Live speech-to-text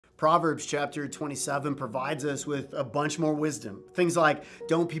Proverbs chapter 27 provides us with a bunch more wisdom. Things like,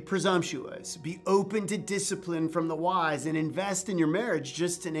 don't be presumptuous, be open to discipline from the wise, and invest in your marriage,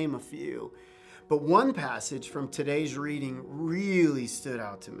 just to name a few. But one passage from today's reading really stood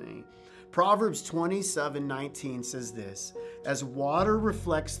out to me. Proverbs 27:19 says this, as water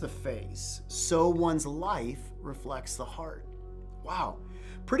reflects the face, so one's life reflects the heart. Wow,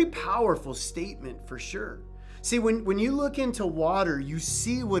 pretty powerful statement for sure. See, when you look into water, you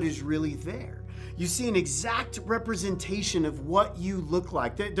see what is really there. You see an exact representation of what you look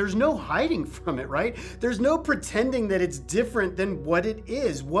like. There's no hiding from it, right? There's no pretending that it's different than what it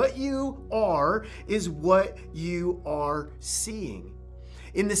is. What you are is what you are seeing.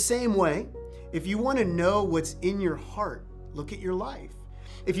 In the same way, if you want to know what's in your heart, look at your life.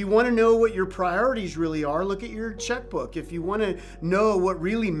 If you want to know what your priorities really are, look at your checkbook. If you want to know what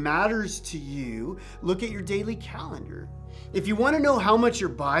really matters to you, look at your daily calendar. If you want to know how much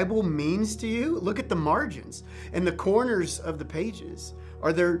your Bible means to you, look at the margins and the corners of the pages.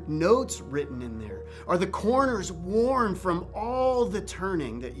 Are there notes written in there? Are the corners worn from all the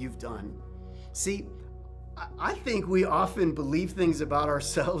turning that you've done? See, I think we often believe things about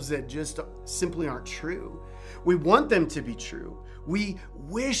ourselves that just simply aren't true. We want them to be true. We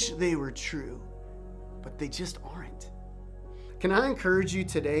wish they were true, but they just aren't. Can I encourage you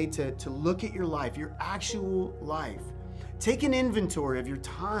today to look at your life, your actual life? Take an inventory of your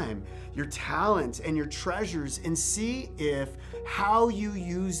time, your talents, and your treasures, and see if how you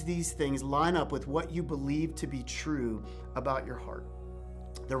use these things line up with what you believe to be true about your heart.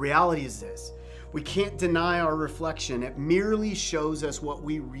 The reality is this: we can't deny our reflection. It merely shows us what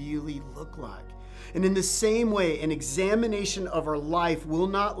we really look like. And in the same way, an examination of our life will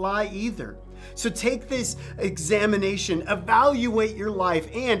not lie either. So take this examination, evaluate your life,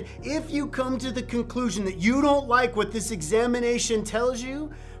 and if you come to the conclusion that you don't like what this examination tells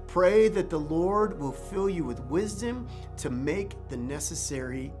you, pray that the Lord will fill you with wisdom to make the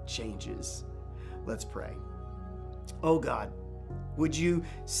necessary changes. Let's pray. Oh God, would you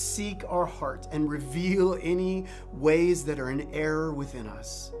seek our heart and reveal any ways that are in error within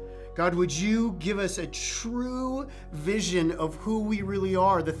us? God, would you give us a true vision of who we really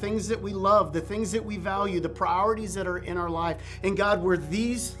are, the things that we love, the things that we value, the priorities that are in our life. And God, where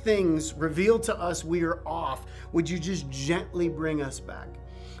these things reveal to us we are off, would you just gently bring us back?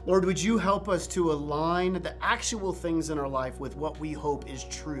 Lord, would you help us to align the actual things in our life with what we hope is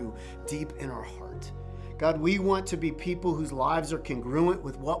true deep in our heart? God, we want to be people whose lives are congruent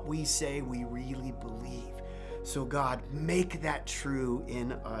with what we say we really believe. So God, make that true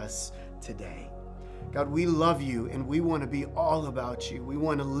in us today. God, we love you and we want to be all about you. We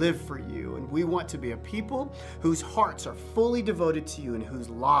want to live for you, and we want to be a people whose hearts are fully devoted to you and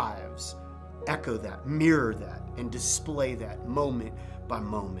whose lives echo that, mirror that, and display that moment by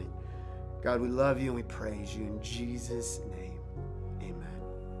moment. God, we love you and we praise you in Jesus' name. Amen.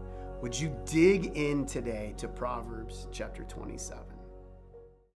 Would you dig in today to Proverbs chapter 27?